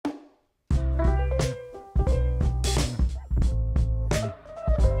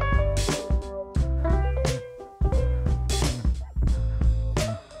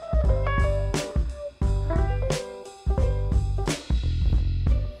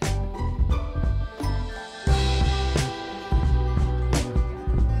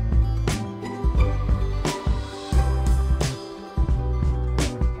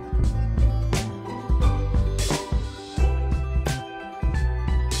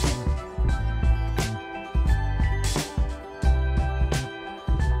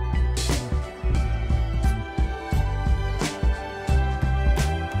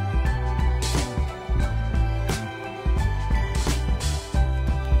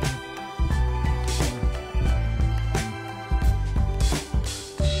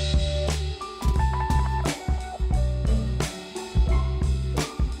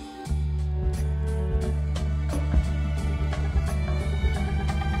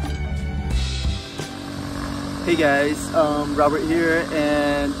Hey guys, Robert here,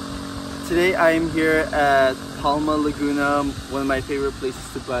 and today I am here at Palma Laguna, one of my favorite places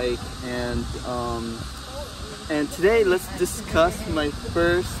to bike, and today let's discuss my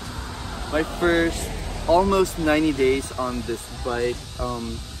first almost 90 days on this bike.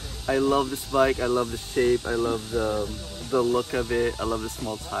 I love this bike. I love the shape. I love the look of it. I love the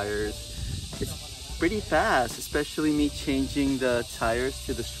small tires. It's pretty fast, especially me changing the tires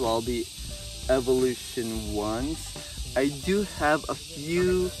to the Schwalbe Evolution ones. I do have a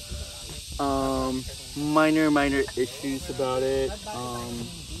few minor issues about it,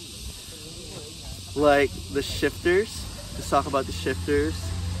 like the shifters. Let's talk about the shifters.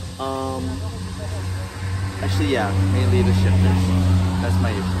 Actually, yeah, mainly the shifters. That's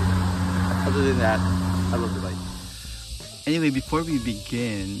my issue. Other than that, I love the bike. Anyway, before we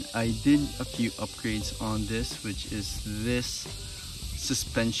begin, I did a few upgrades on this, which is this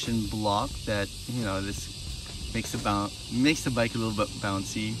suspension block that, you know, this makes the bike a little bit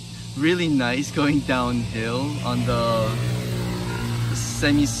bouncy. Really nice going downhill on the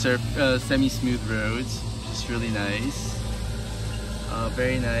semi-smooth roads, which is really nice.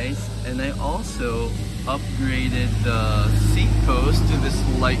 Very nice. And I also upgraded the seat post to this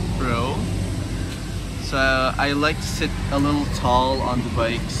Light Pro. So I like to sit a little tall on the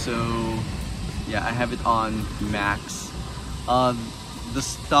bike, so yeah, I have it on max. The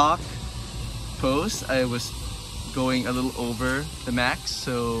stock post, I was going a little over the max,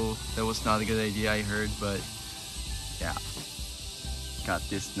 so that was not a good idea, I heard, but yeah, got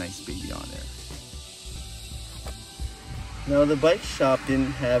this nice baby on there. Now the bike shop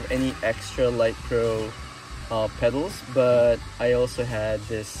didn't have any extra Light Pro pedals, but I also had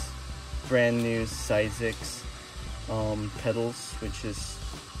this brand new 3Sixty pedals, which is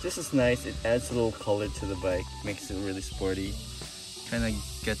just as nice. It adds a little color to the bike, makes it really sporty. Kind of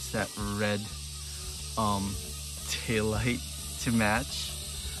gets that red tail light to match,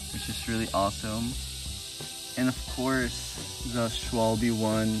 which is really awesome. And of course the Schwalbe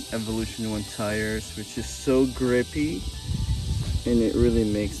Evolution 1 tires, which is so grippy, and it really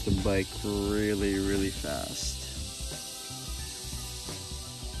makes the bike really fast.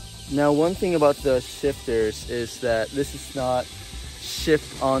 Now, one thing about the shifters is that this is not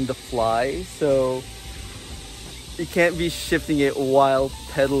shift on the fly, so you can't be shifting it while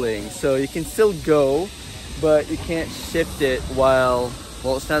pedaling. So you can still go, but you can't shift it while,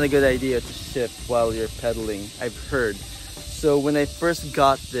 well, it's not a good idea to shift while you're pedaling, I've heard. So when I first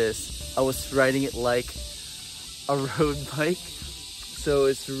got this, I was riding it like a road bike. So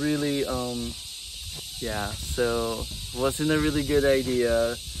it's really, yeah, so wasn't a really good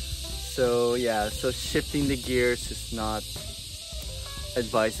idea. So yeah, so shifting the gears is not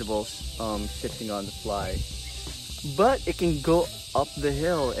advisable, shifting on the fly. But it can go up the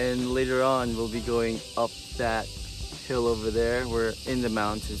hill, and later on we'll be going up that hill over there. We're in the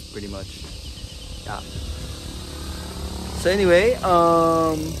mountains pretty much. Yeah. So anyway,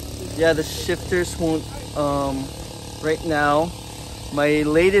 yeah, the shifters won't, right now, my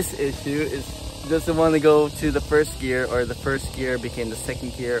latest issue is doesn't want to go to the first gear, or the first gear became the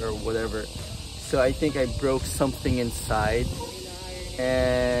second gear or whatever. So I think I broke something inside,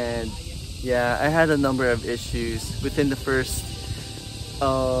 and yeah, I had a number of issues within the first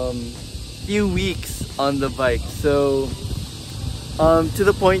few weeks on the bike. So to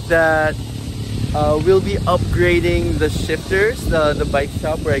the point that we'll be upgrading the shifters. The bike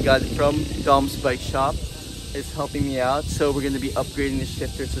shop where I got it from, Dom's Bike Shop, is helping me out. So we're going to be upgrading the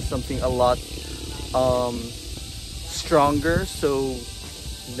shifters to something a lot stronger. So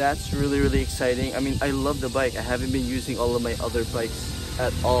that's really exciting. I mean, I love the bike. I haven't been using all of my other bikes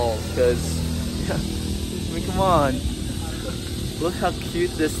at all because, I mean, come on, look how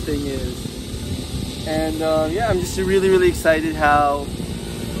cute this thing is. And yeah, I'm just really excited how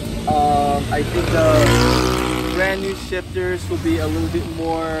I think the brand new shifters will be a little bit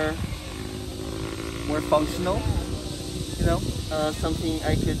more functional, you know, something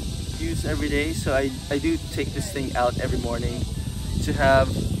I could use every day. So I do take this thing out every morning to have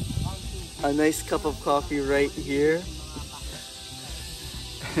a nice cup of coffee right here.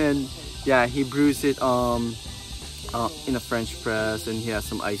 And yeah, he brews it in a French press, and he has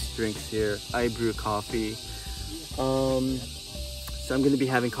some iced drinks here. I brew coffee. So I'm gonna be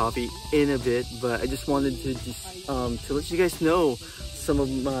having coffee in a bit, but I just wanted to to let you guys know some of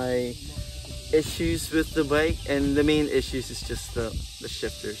my issues with the bike, and the main issues is just the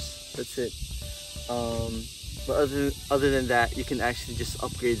shifters. That's it. But other than that, you can actually just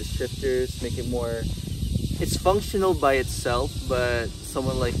upgrade the shifters, make it more. It's functional by itself, but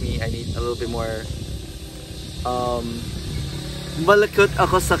someone like me, I need a little bit more malakot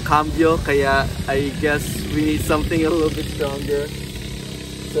ako sa cambio, kaya I guess we need something a little bit stronger.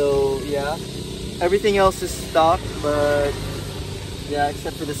 So yeah, everything else is stock, but yeah,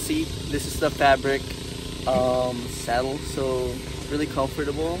 except for the seat. This is the fabric saddle, so really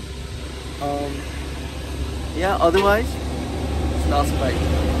comfortable. Yeah, otherwise it's an awesome bike.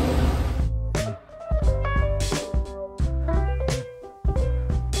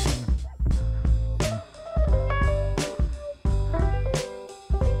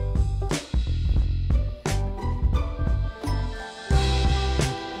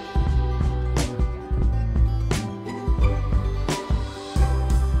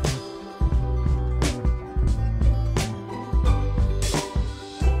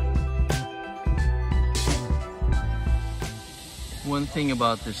 One thing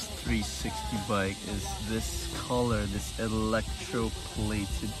about this 360 bike is this color, this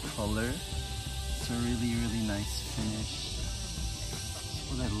electro-plated color. It's a really, really nice finish. That's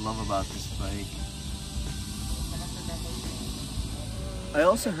what I love about this bike. I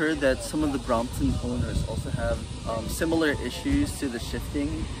also heard that some of the Brompton owners also have similar issues to the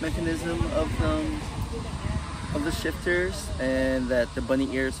shifting mechanism of the shifters, and that the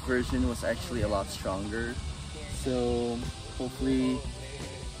bunny ears version was actually a lot stronger. So hopefully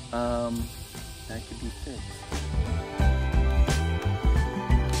that could be fixed.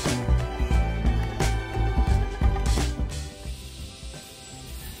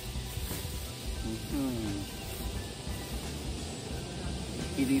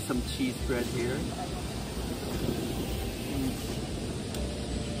 Eating some cheese bread here.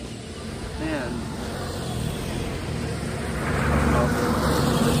 Man.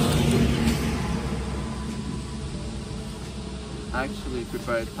 Actually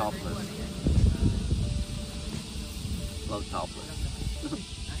prefer it topless. Love topless.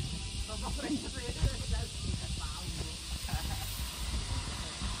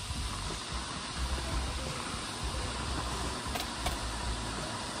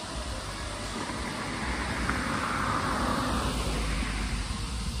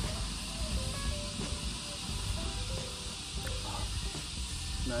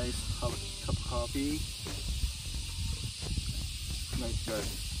 Nice cup of coffee. Nice bread.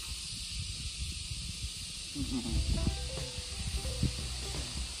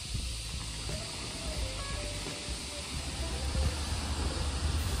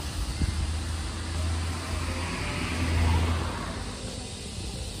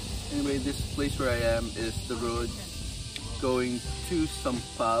 Anyway, this place where I am is the road going to San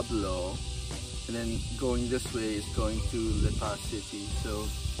Pablo, and then going this way is going to Lipa City. So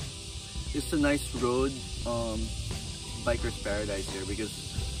it's a nice road, biker's paradise here, because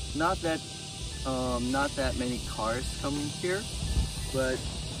not that many cars come here, but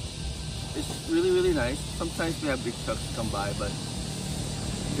it's really, really nice. Sometimes we have big trucks come by, but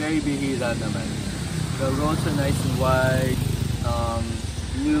very bihira naman. The roads are nice and wide,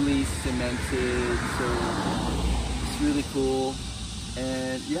 newly cemented, so it's really cool.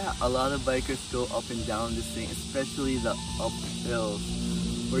 And yeah, a lot of bikers go up and down this thing, especially the uphills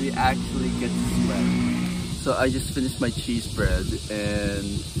where you actually get to sweat. So I just finished my cheese bread and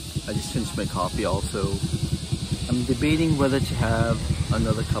I just finished my coffee also. I'm debating whether to have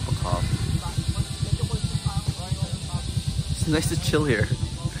another cup of coffee. It's nice to chill here.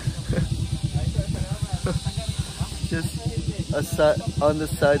 Just on the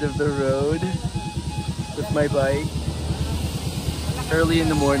side of the road with my bike. Early in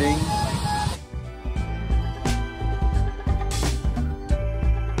the morning.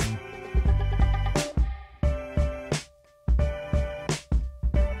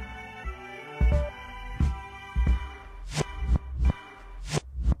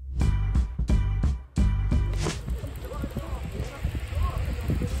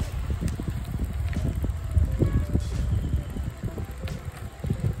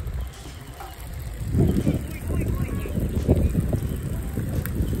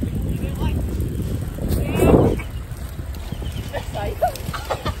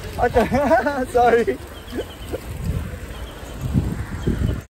 Sorry.